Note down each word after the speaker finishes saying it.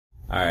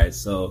Alright,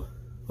 so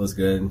what's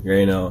good? You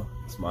already know,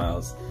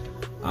 Smiles.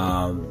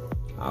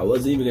 I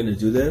wasn't even gonna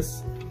do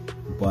this,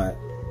 but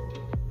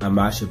I'm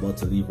actually about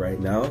to leave right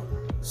now.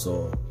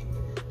 So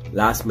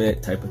last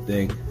minute type of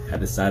thing, I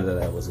decided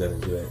that I was gonna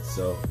do it.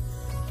 So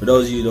for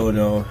those of you who don't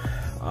know,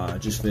 I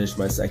just finished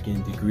my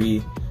second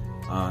degree.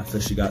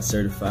 Officially got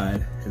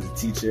certified as a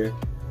teacher,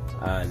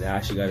 and I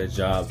actually got a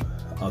job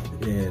up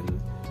in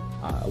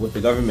with the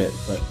government,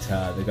 but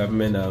the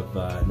government of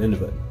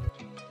Nunavut.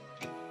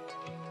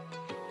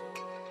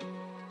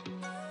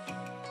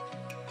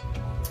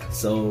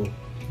 So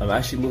I'm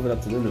actually moving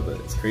up to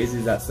Nunavut. As crazy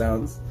as that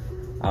sounds,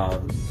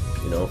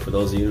 you know, for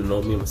those of you who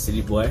know me, I'm a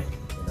city boy,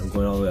 and I'm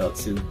going all the way out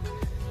to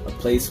a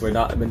place where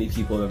not many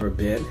people have ever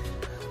been.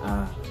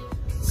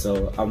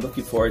 So I'm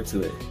looking forward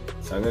to it.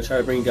 So I'm gonna try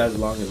to bring you guys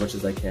along as much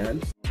as I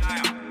can.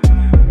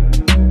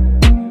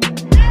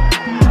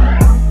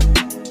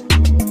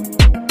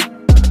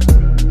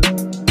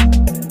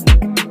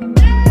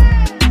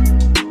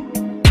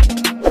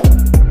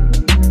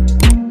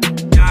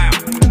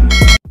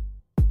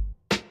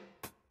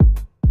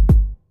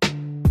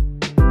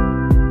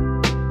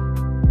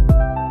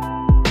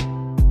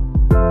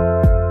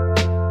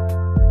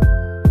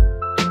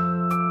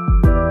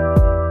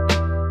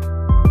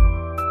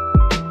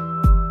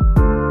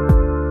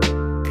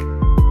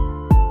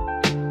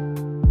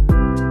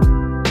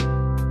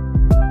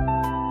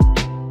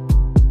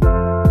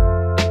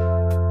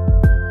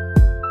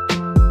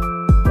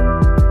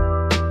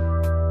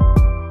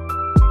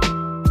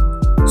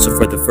 So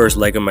for the first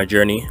leg of my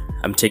journey,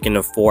 I'm taking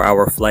a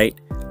 4-hour flight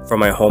from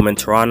my home in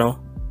Toronto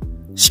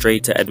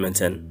straight to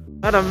Edmonton.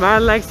 Not a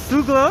man like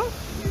Suglo?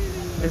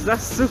 Is that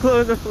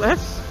Suglo in the flesh?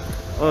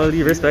 All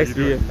the respects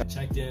to you. I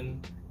checked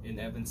in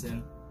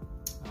Edmonton.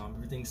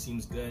 Everything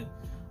seems good.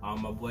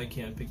 My boy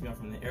came and picked me up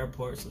from the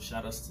airport, so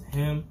shout outs to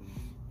him.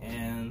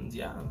 And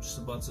yeah, I'm just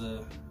about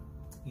to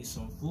eat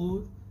some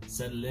food,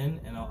 settle in,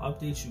 and I'll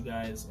update you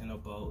guys in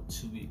about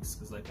 2 weeks.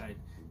 Because like I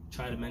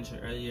tried to mention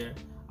earlier,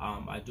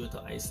 I do have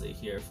to isolate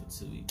here for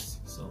 2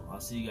 weeks. So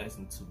I'll see you guys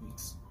in 2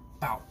 weeks.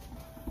 Bow.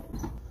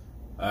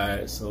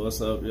 Alright, so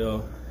what's up,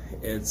 yo?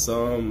 It's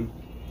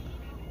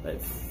like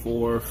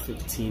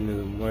 4:15 in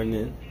the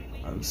morning.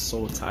 I'm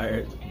so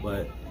tired,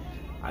 but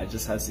I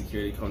just had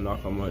security come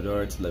knock on my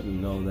door to let me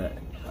know that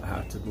I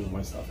have to move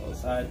my stuff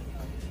outside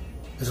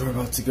because we're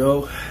about to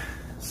go.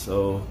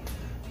 So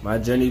my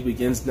journey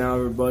begins now,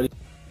 everybody.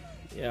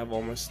 Yeah, I have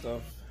all my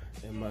stuff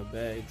in my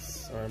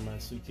bags or in my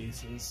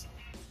suitcases.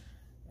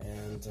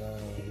 And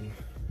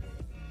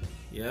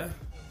yeah,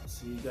 I'll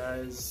see you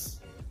guys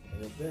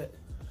in a bit.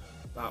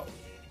 Wow.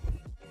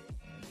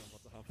 I'm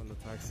about to hop on the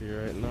taxi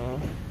right now.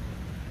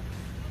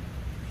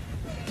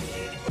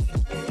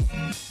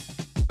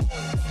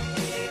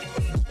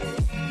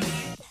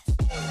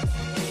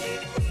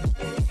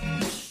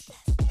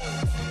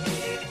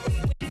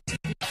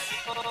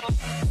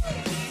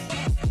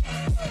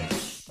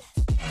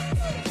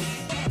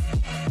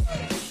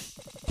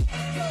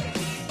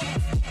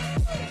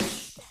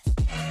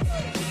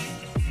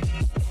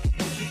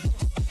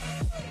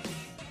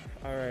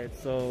 Alright,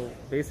 so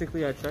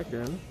basically I checked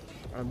in.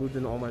 I moved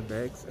in all my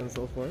bags and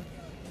so forth.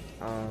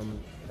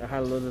 I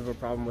had a little bit of a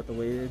problem with the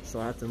weightage, so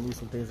I had to move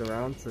some things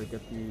around to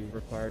get the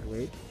required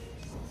weight.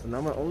 So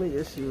now my only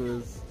issue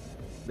is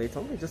they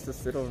told me just to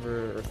sit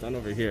over or stand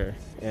over here,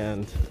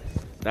 and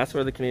that's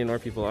where the Canadian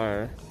North people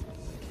are.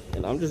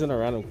 And I'm just in a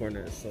random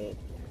corner, so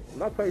I'm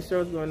not quite sure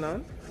what's going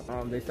on.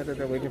 They said that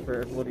they're waiting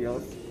for everybody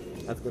else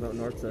that's going up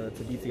north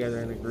to be together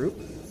in a group.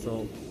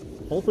 So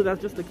hopefully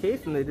that's just the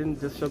case and they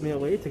didn't just shove me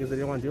away because they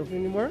didn't want to deal with me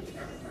anymore.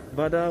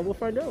 But we'll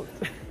find out.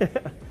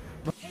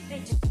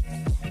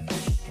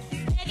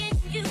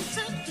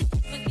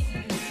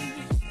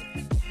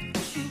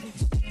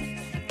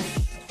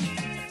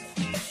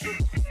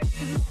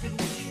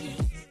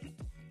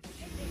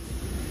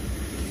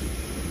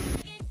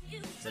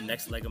 The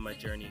next leg of my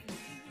journey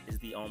is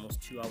the almost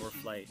 2-hour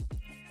flight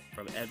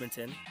from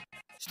Edmonton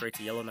straight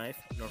to Yellowknife,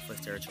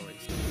 Northwest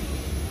Territories.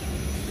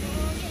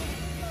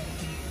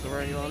 So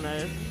we're in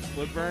Yellowknife,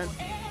 Woodburn,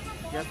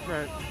 yes,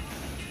 Brent.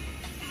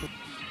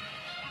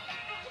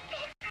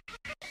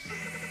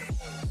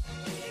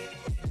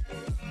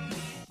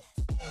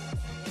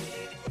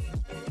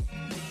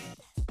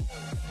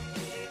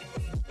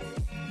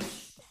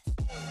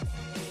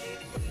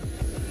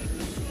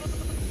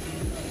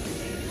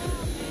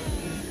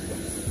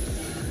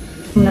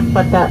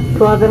 Nagpata,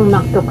 tuwagang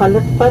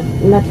naktukalapat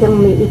na siyang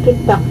may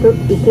ikit taktut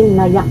ikin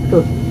na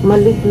yaktut,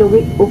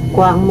 maligluwit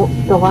ukwang mo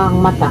tuwang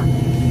mata.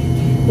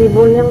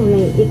 Sibulang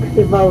may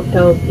iksibaw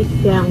taw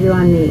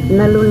ikyaryuani,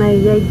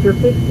 nalunay yay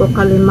jupit o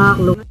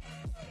kalimaklo.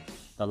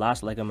 The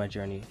last leg of my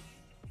journey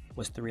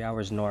was 3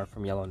 hours north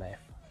from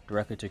Yellowknife,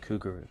 directly to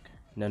Cougaruk,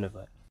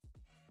 Nunavut.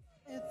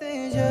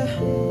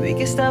 We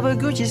can stop at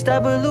Gucci,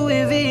 stop at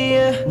Louis V,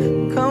 yeah.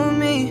 Come with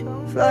me,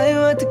 fly you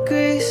at the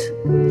crease.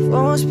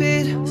 Phone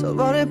speed, so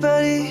body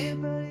Paris.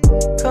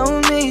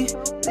 Come with me,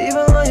 leave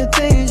all your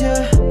things,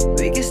 yeah.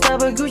 We can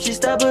stop at Gucci,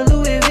 stop at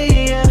Louis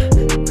V, yeah.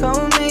 Come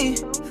with me,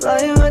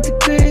 fly you at the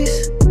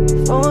crease.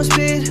 phone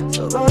speed,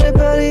 so loud it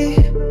body.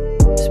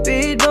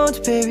 Speed boats,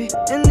 baby,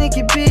 in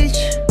Nikki Beach.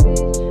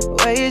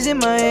 Waves in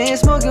my hand,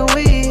 smoking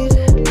weed.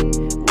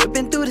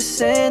 Whipping through the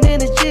sand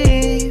in a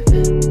Jeep.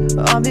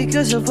 All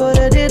because of what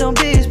I did on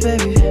beats,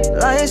 baby.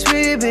 Life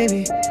sweet,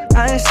 baby,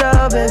 I ain't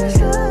style, baby.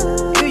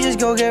 You just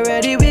go get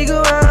ready, we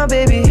go out,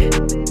 baby.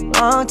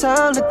 Long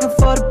time looking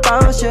for the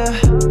bounce, yeah.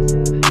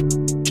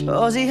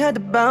 Ozzy had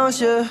to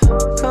bounce, yeah.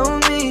 Come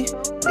with me,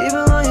 leave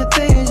all your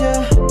things,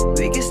 yeah.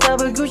 We can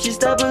stop at Gucci,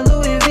 stop at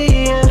Louis V,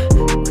 yeah.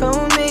 Come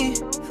with me,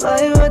 fly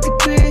you at the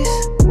crease.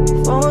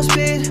 Phone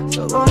speed,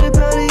 so on it,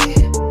 buddy.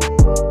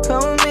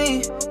 Come with me,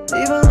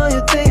 leave all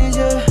your things,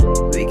 yeah.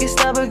 We can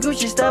stop at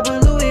Gucci, stop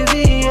at Louis V,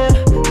 yeah.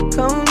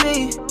 Come with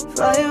me,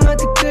 fly you at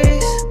the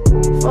crease.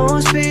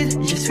 Phone speed,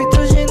 je suis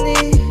ton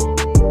génie.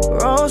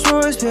 Rolls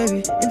Royce,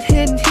 baby, in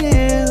Hidden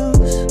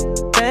Hills.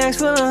 Bags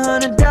full of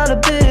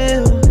 $100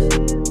 bills.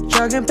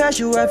 Jogging past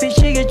your wife and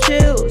she get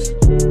chills.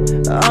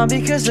 All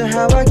because of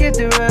how I get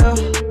the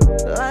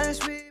real.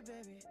 Last week,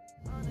 baby.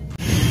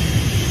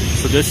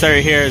 So this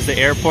right here is the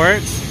airport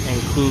in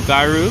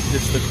Kugaruk.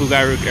 This is the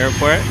Kugaruk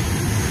airport.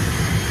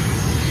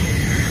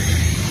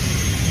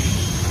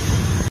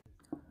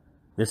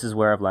 This is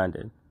where I've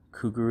landed,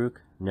 Kugaruk,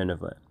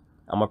 Nunavut.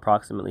 I'm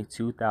approximately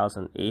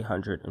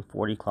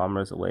 2,840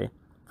 kilometers away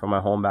from my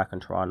home back in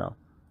Toronto.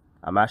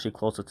 I'm actually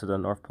closer to the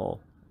North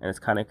Pole, and it's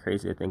kind of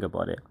crazy to think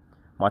about it.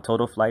 My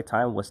total flight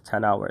time was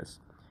 10 hours,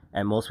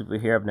 and most people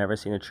here have never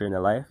seen a tree in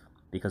their life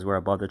because we're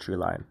above the tree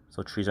line,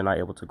 so trees are not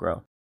able to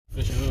grow.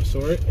 Fishing of a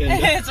sort,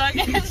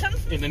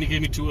 and then he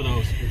gave me 2 of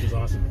those, which is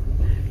awesome.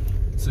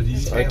 So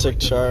these Arctic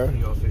char.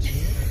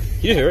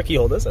 You hear Ricky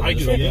hold this? I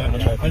do, yeah.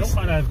 I don't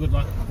find I have good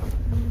luck.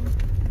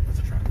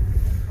 Let's try.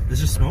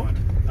 This is smoked?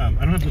 I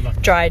don't have good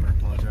luck. Dried.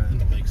 In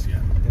the lakes,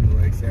 yeah. In the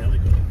lakes, yeah. Really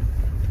good.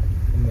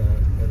 In the,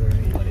 are there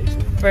any lakes?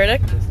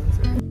 Verdict?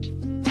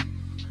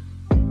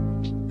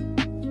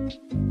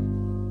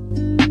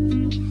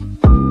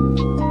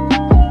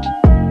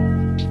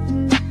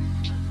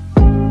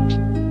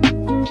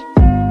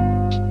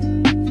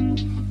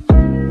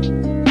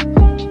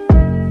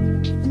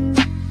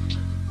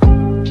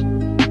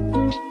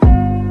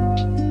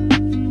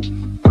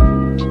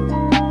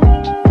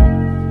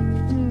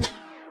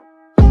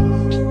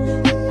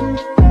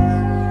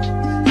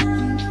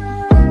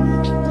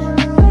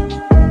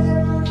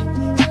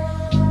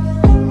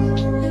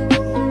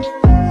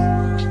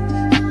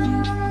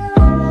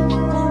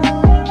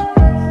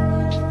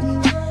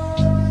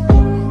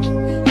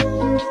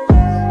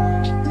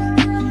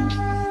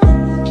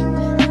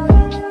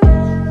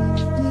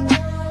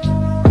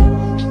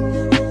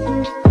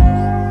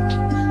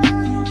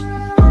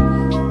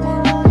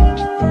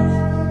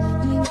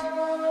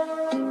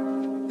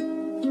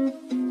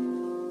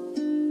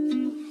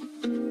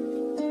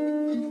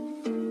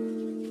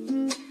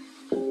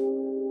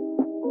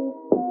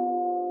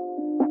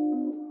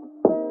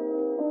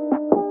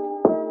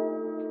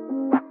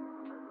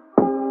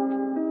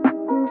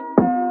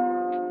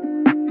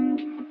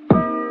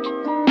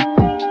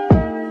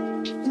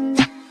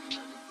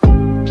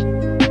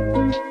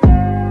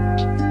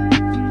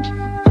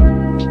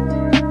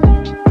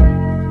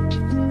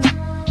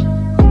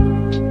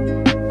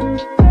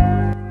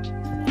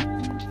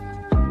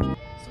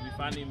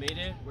 Made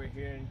it. We're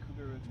here in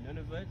Kugaruk,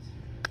 Nunavut.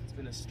 It's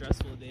been a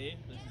stressful day.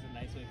 This is a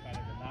nice way to kind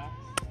of relax.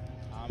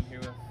 I'm here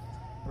with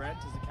Brent,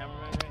 who's the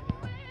cameraman.